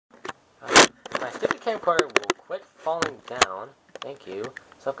camcorder will quit falling down. Thank you.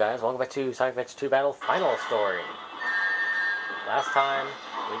 What's up, guys? Welcome back to Sonic Adventure 2 Battle Final Story. Last time,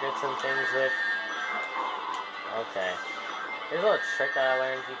 we did some things with... Okay. Here's a little trick that I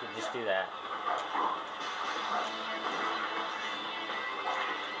learned. You could just do that.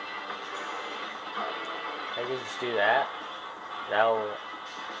 I can just do that. That'll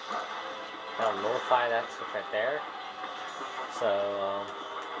nullify that switch right there. So,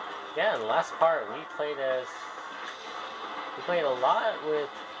 yeah, in the last part, we played a lot with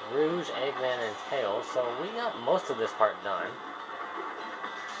Rouge, Eggman, and Tails, so we got most of this part done.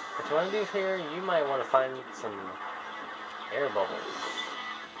 What you want to do here, you might want to find some air bubbles.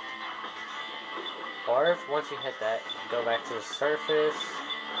 Or if once you hit that, go back to the surface,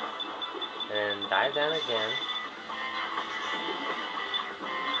 and dive down again.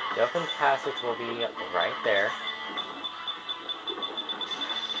 The open passage will be right there.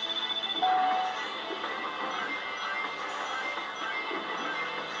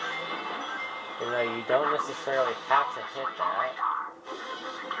 Even though you don't necessarily have to hit that.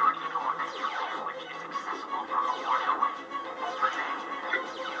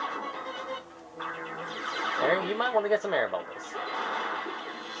 There, you might want to get some air bubbles.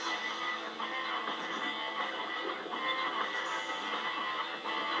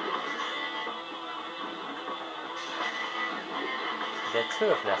 Get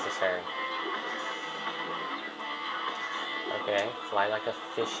two if necessary. Okay, fly like a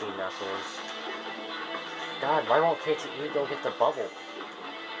fishy, Knuckles. God, why won't KTE go get the bubble?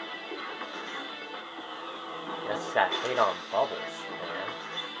 Just got hate on bubbles, man.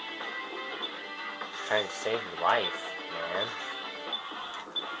 Just trying to save life, man.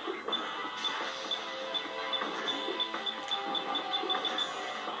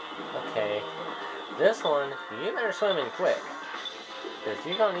 Okay, this one, you better swim in quick. Because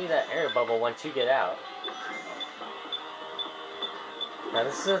you're going to need that air bubble once you get out. Now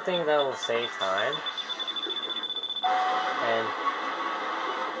this is the thing that will save time. And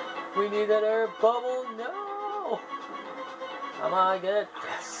we need that air bubble. No! Come on, get it.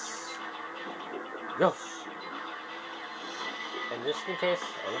 Yes! Yes! And just in case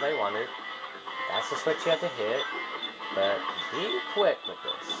anybody wondered, that's the switch you have to hit. But be quick with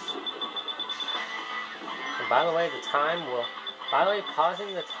this. And by the way,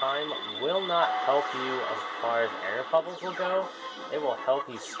 pausing the time will not help you as far as air bubbles will go. It will help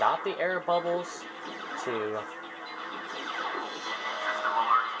you stop the air bubbles to...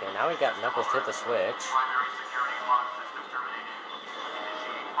 Okay, now we got Knuckles to hit the switch.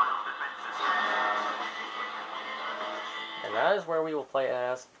 And that is where we will play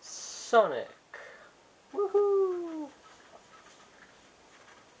as Sonic. Woohoo!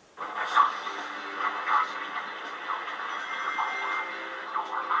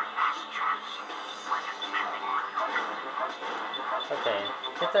 Okay,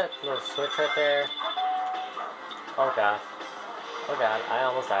 hit that little switch right there. Oh god. Oh god, I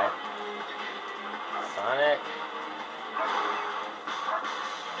almost died. Sonic.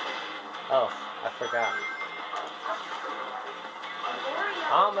 Oh, I forgot.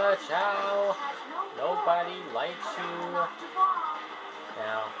 Chow. Nobody likes you.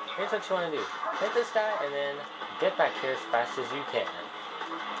 Now, here's what you want to do. Hit this guy and then get back here as fast as you can.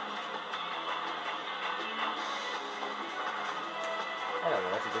 I don't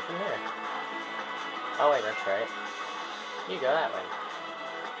know what to do from here. Oh wait, that's right. You go that way.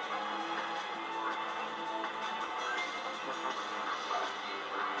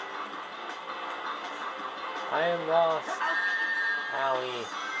 I am lost. Owie.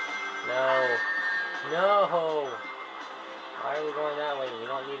 No. No! Why are we going that way? We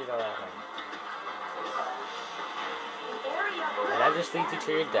don't need to go that way. And that just leads you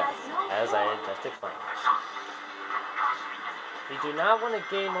to your death, as I had just explained. You do not want to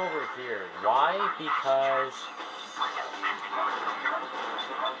game over here. Why? Because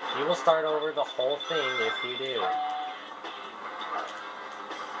you will start over the whole thing if you do.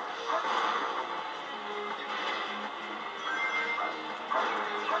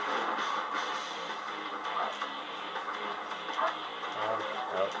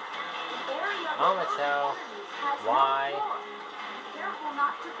 Chow. Why? Careful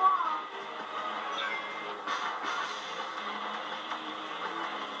not to fall.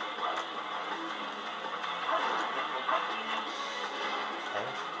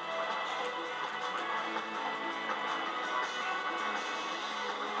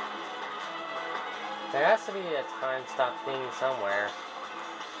 There has to be a time stop thing somewhere.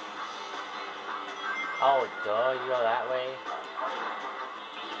 Oh, duh, you go that way?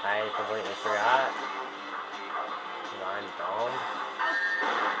 I completely forgot. I'm dumb.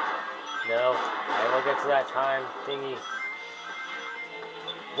 No, I we'll get to that time thingy.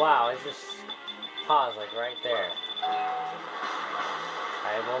 Wow, it's just paused like right there.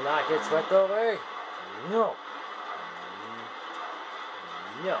 I will not get swept away. No.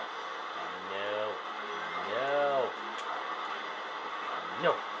 No. No. No.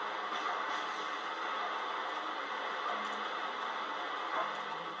 No.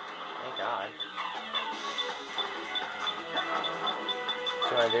 Thank God.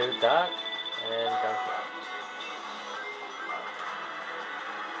 So I do duck and go for it.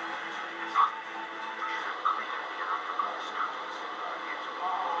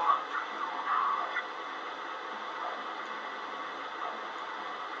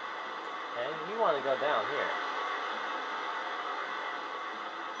 Okay, you want to go down here.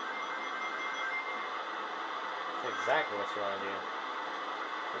 That's exactly what you want to do.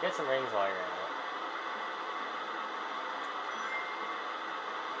 We'll get some rings while you're at it.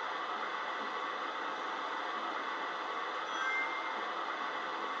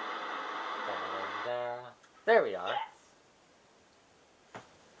 And, there we are.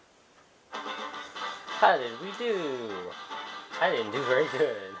 How did we do? I didn't do very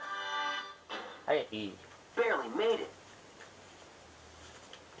good. I got E. Barely made it.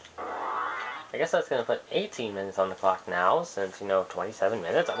 I guess that's going to put 18 minutes on the clock now, since, 27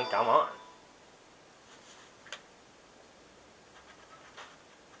 minutes. I mean, come on.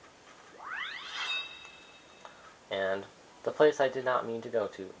 And the place I did not mean to go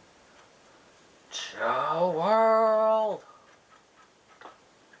to. Joe World!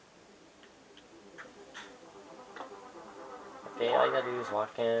 Okay, all you gotta do is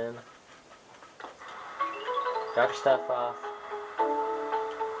walk in, drop your stuff off,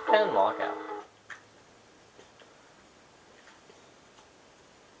 and walk out.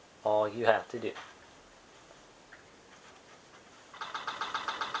 All you have to do.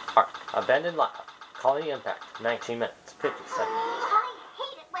 Alright, abandoned lab. Colony impact. 19 minutes. 50 seconds. I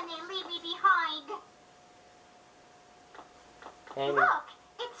hate it when they leave me behind. Amy, Look,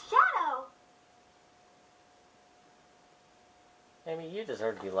 it's Shadow. Amy, you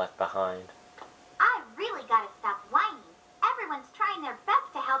deserve to be left behind. I really gotta stop whining. Everyone's trying their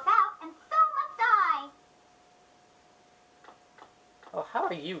best to help out, and so must I. Oh, how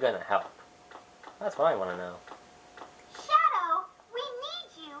are you gonna help? That's what I want to know. Shadow, we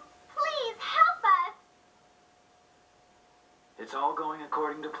need you. Please help us. It's all going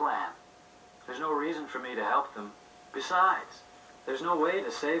according to plan. There's no reason for me to help them. Besides, there's no way to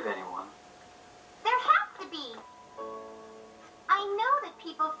save anyone. There has to be. I know that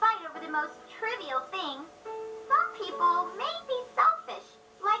people fight over the most trivial things. Some people may be selfish,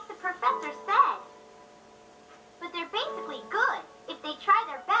 like the professor said. But they're basically good if they try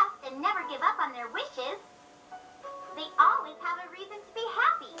their best and never give up on their wishes. They always have a reason to be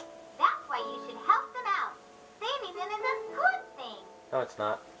happy. That's why you should help them out. Saving them is a good thing. No, it's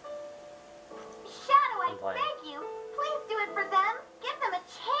not. Shadow, I I'm playing. beg you. Please do it for them. Give them a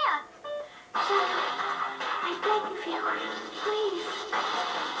chance. Shadow, I beg of you. Please.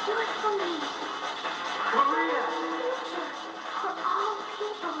 Do it for me. Maria! For all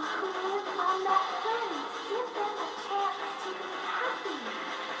people who live on that planet, give them a chance to be happy.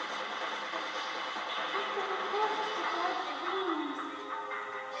 Let them live to their dreams.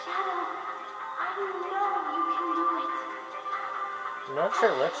 Shadow, I know you can do it. Notice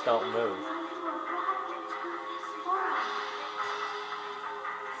her lips don't move. You were brought into this world.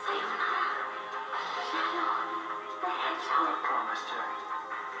 Sayonara. Shadow, the I hedgehog. promised her.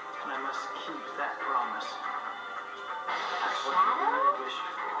 And I must keep that promise. That's what I Shadow? really wished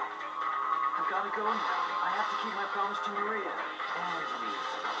for. I've got to go now. I have to keep my promise to Maria and me.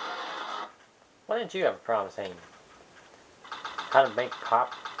 Why didn't you have a promise, Amy? How to make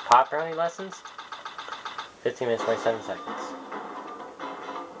pop brownie lessons? 15 minutes, 27 seconds.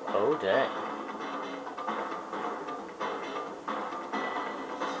 Oh, dang.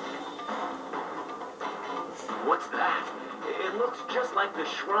 What's that? It looks just like the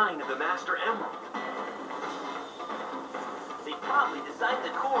shrine of the Master Emerald. They probably designed the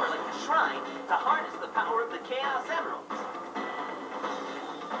core like the shrine to harness the power of the Chaos Emeralds.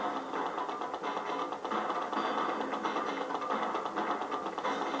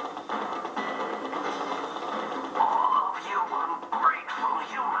 All of you ungrateful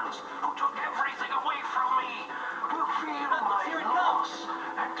humans who took everything away from me will feel my Here it loss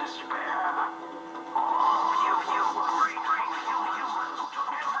and despair. All of you ungrateful humans who took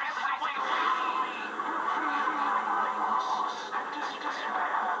everything away from me will feel my loss and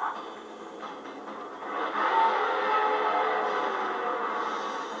despair.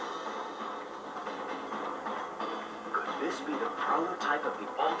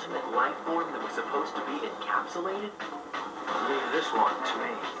 ultimate life form that was supposed to be encapsulated? Leave this one to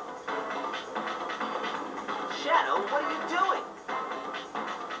me. Shadow, what are you doing?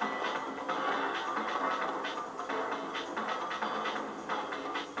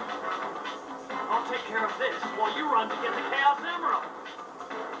 I'll take care of this while you run to get the Chaos Emerald.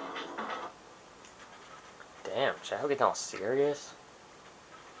 Damn, Shadow getting all serious?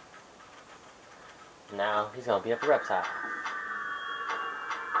 Now he's gonna beat up the reptile.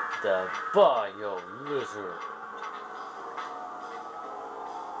 The biolizard.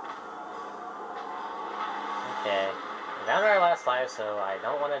 Okay, we're down to our last life, so I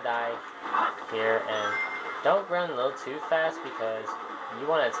don't want to die here, and don't run a little too fast because you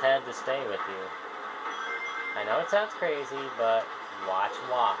want its head to stay with you. I know it sounds crazy, but watch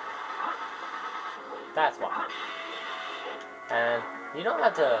why. That's why. And you don't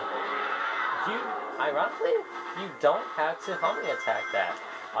have to, ironically, you don't have to homing attack that.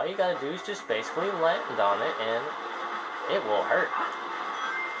 All you gotta do is just basically land on it and it will hurt.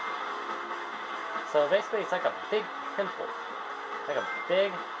 So basically it's like a big pimple. Like a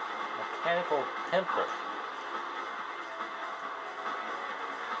big mechanical pimple.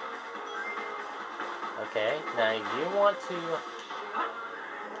 Okay, now you want to,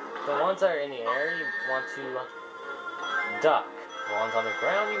 the ones that are in the air, you want to duck. The ones on the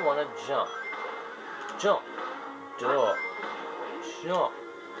ground, you want to jump. Jump. Duck. Jump.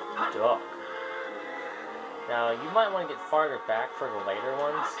 Duck. Now, you might want to get farther back for the later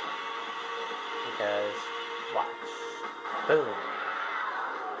ones. Because, watch. Boom.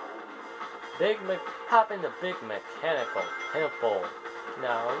 Hop in the big mechanical pimple.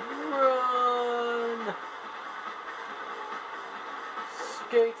 Now, run!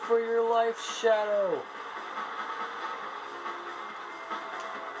 Skate for your life, Shadow!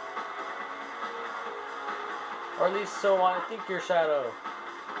 Or at least so I think your Shadow.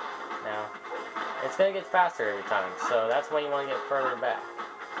 Now, it's gonna get faster every time, so that's why you want to get further back.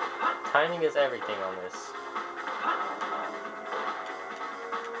 Timing is everything on this.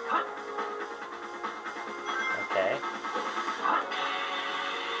 Okay.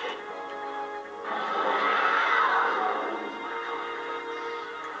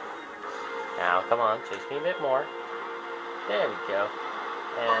 Now, come on, chase me a bit more. There we go.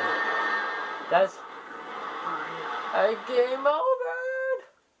 And that's a game over!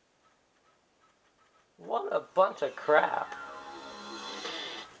 What a bunch of crap.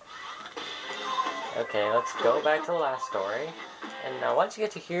 Okay, let's go back to the last story. And now once you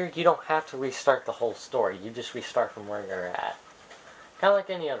get to here, you don't have to restart the whole story. You just restart from where you're at. Kind of like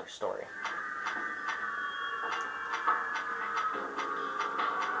any other story.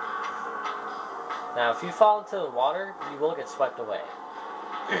 Now, if you fall into the water, you will get swept away.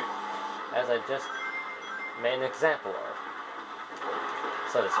 As I just made an example of,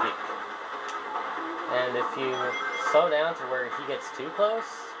 so to speak. And if you slow down to where he gets too close,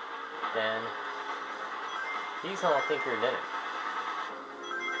 then he's gonna think you're dead.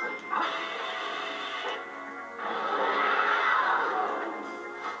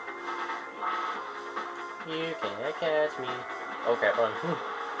 You can't catch me. Oh crap, run.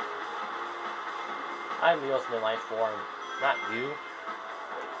 I'm the ultimate life form, not you.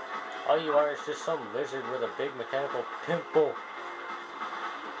 All you are is just some lizard with a big mechanical pimple.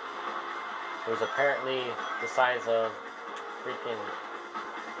 It was apparently the size of freaking...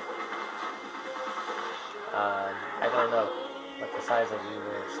 I don't know what the size of you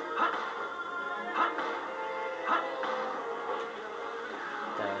is.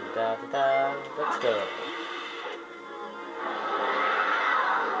 Da da da da. Let's go.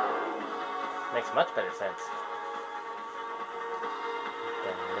 Makes much better sense.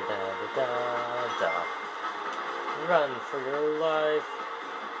 Da da da da da. Run for your life.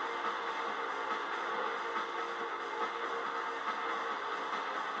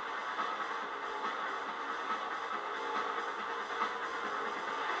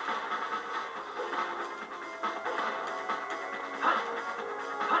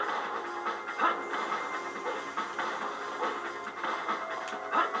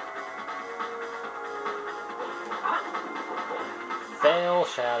 Fail,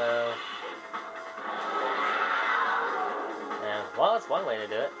 Shadow. Yeah, well, that's one way to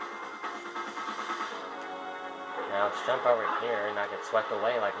do it. Now let's jump over here and not get swept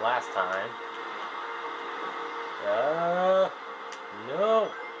away like last time. No,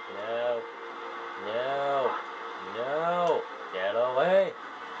 no, no, no, get away.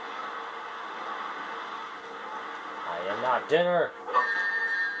 I am not dinner.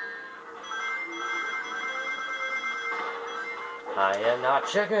 I am not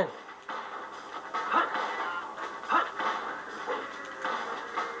chicken.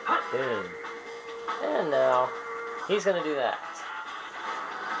 Boom. And now, he's gonna do that.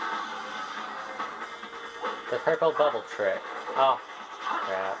 The purple bubble trick. Oh,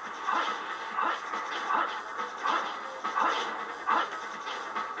 crap.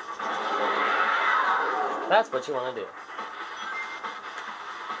 That's what you want to do.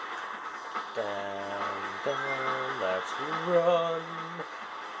 Down, down, let's run.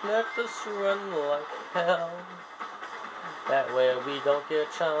 Let us run like hell. That way we don't get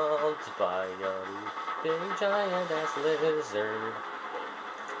chomped by a big giant ass lizard.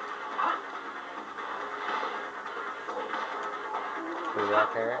 Who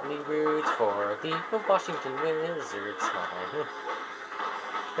apparently roots for the Washington Wizards.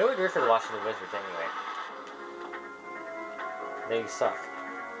 They would root for the Washington Wizards anyway. They suck.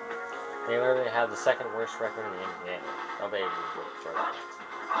 They literally have the second worst record in the NBA. Nobody roots for that.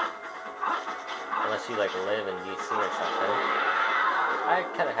 Unless you like live in DC or something. I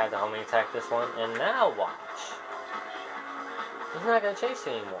kind of had the homing attack this one, and now watch. He's not gonna chase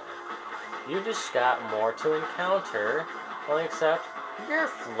you anymore. You just got more to encounter, only except you're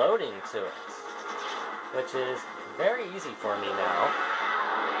floating to it, which is very easy for me now,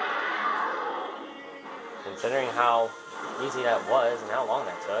 considering how easy that was and how long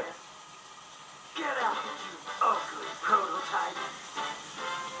that took. Get out, you ugly prototype.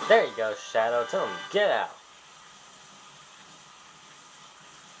 There you go, Shadow. Tell him, get out.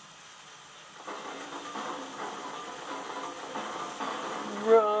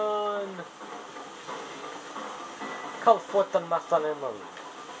 Run! Call forth the master animal.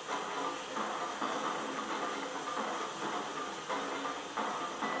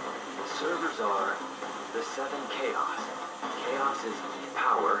 The servers are the 7 chaos. Chaos is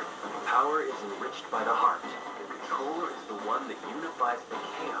power. Power is enriched by the heart. The controller is the one that unifies the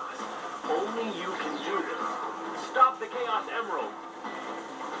chaos. Only you can do this. Stop the Chaos Emerald.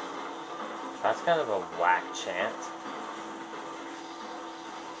 That's kind of a whack chant.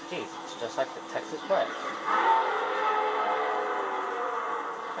 Jeez, it's just like the Texas Pledge.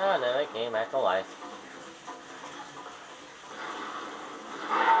 Oh no, it came back to life.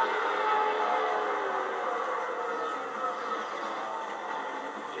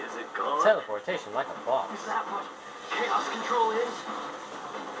 Is it gone? Teleportation like a boss. Is that what chaos control is?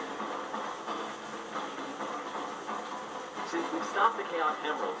 Since we've stopped the Chaos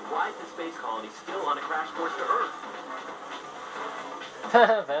Emeralds, why is the space colony still on a crash course to Earth?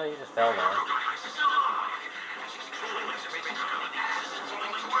 Well, you just fell down.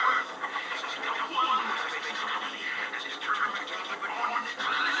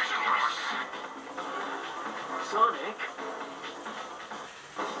 Sonic?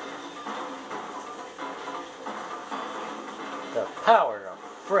 The power of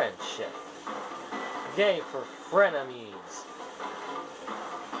friendship. Yay for frenemies.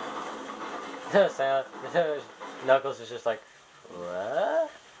 Knuckles is just like, what?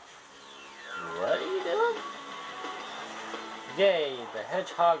 What are you doing? Yay, the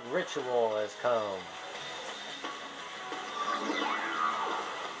hedgehog ritual has come.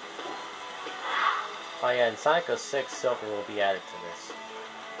 Oh yeah, and Psycho 6 Silver will be added to this.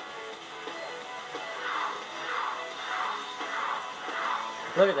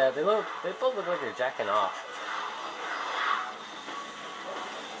 Look at that, they both look like they're jacking off.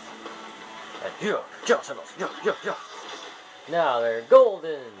 And yeah. Now they're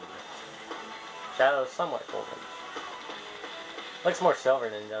golden. Shadow's somewhat golden. Looks more silver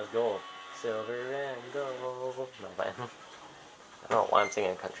than it does gold. Silver and gold. No, man. I don't know why I'm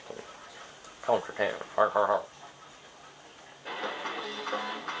singing country tune. Country tune. Har har har.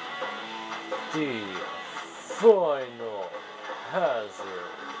 The final hazard.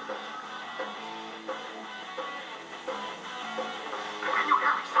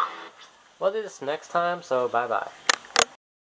 We'll do this next time, so bye-bye.